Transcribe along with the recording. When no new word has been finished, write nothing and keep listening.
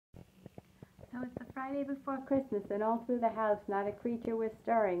So it's the Friday before Christmas, and all through the house, not a creature was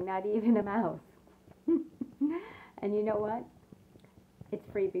stirring, not even a mouse. And you know what? It's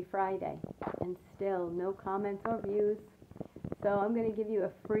Freebie Friday, and still no comments or views. So I'm going to give you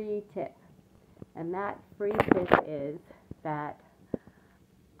a free tip. And that free tip is that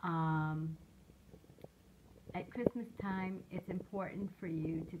at Christmas time, it's important for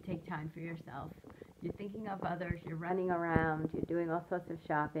you to take time for yourself. You're thinking of others, you're running around, you're doing all sorts of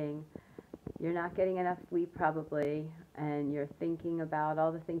shopping, you're not getting enough sleep probably, and you're thinking about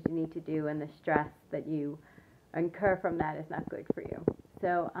all the things you need to do, and the stress that you incur from that is not good for you.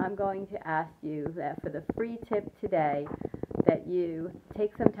 So I'm going to ask you that for the free tip today, that you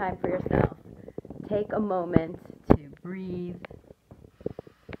take some time for yourself. Take a moment to breathe,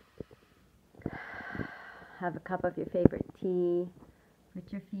 have a cup of your favorite tea,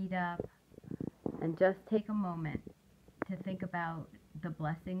 put your feet up, and just take a moment to think about the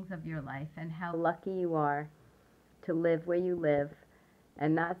blessings of your life and how lucky you are to live where you live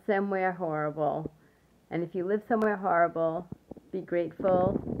and not somewhere horrible. And if you live somewhere horrible, be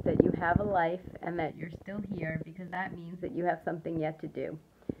grateful that you have a life and that you're still here, because that means that you have something yet to do.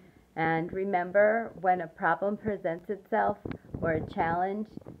 And remember, when a problem presents itself or a challenge,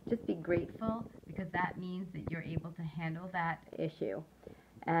 just be grateful, because that means that you're able to handle that issue.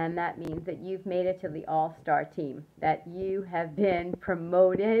 And that means that you've made it to the all-star team, that you have been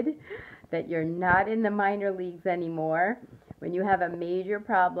promoted, that you're not in the minor leagues anymore. When you have a major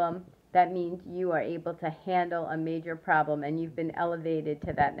problem, that means you are able to handle a major problem, and you've been elevated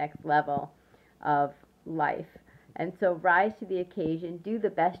to that next level of life. And so rise to the occasion, do the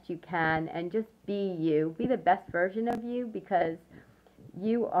best you can, and just be you. Be the best version of you, because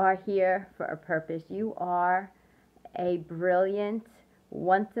you are here for a purpose. You are a brilliant,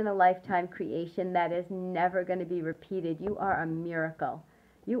 once-in-a-lifetime creation that is never going to be repeated. You are a miracle.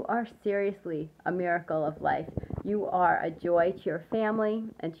 You are seriously a miracle of life. You are a joy to your family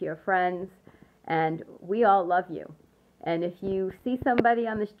and to your friends, and we all love you. And if you see somebody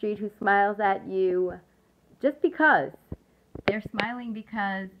on the street who smiles at you, just because they're smiling,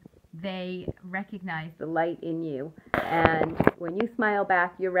 because they recognize the light in you. And when you smile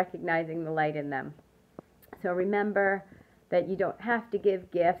back, you're recognizing the light in them. So remember that you don't have to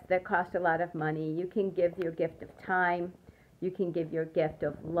give gifts that cost a lot of money. You can give your gift of time. You can give your gift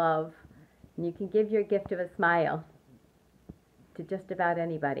of love. And you can give your gift of a smile to just about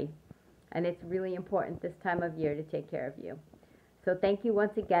anybody. And it's really important this time of year to take care of you. So thank you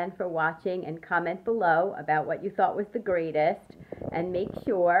once again for watching, and comment below about what you thought was the greatest, and make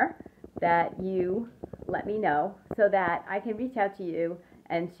sure that you let me know so that I can reach out to you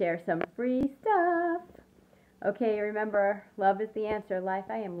and share some free stuff. Okay, remember, love is the answer. Life,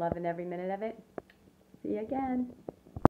 I am loving every minute of it. See you again.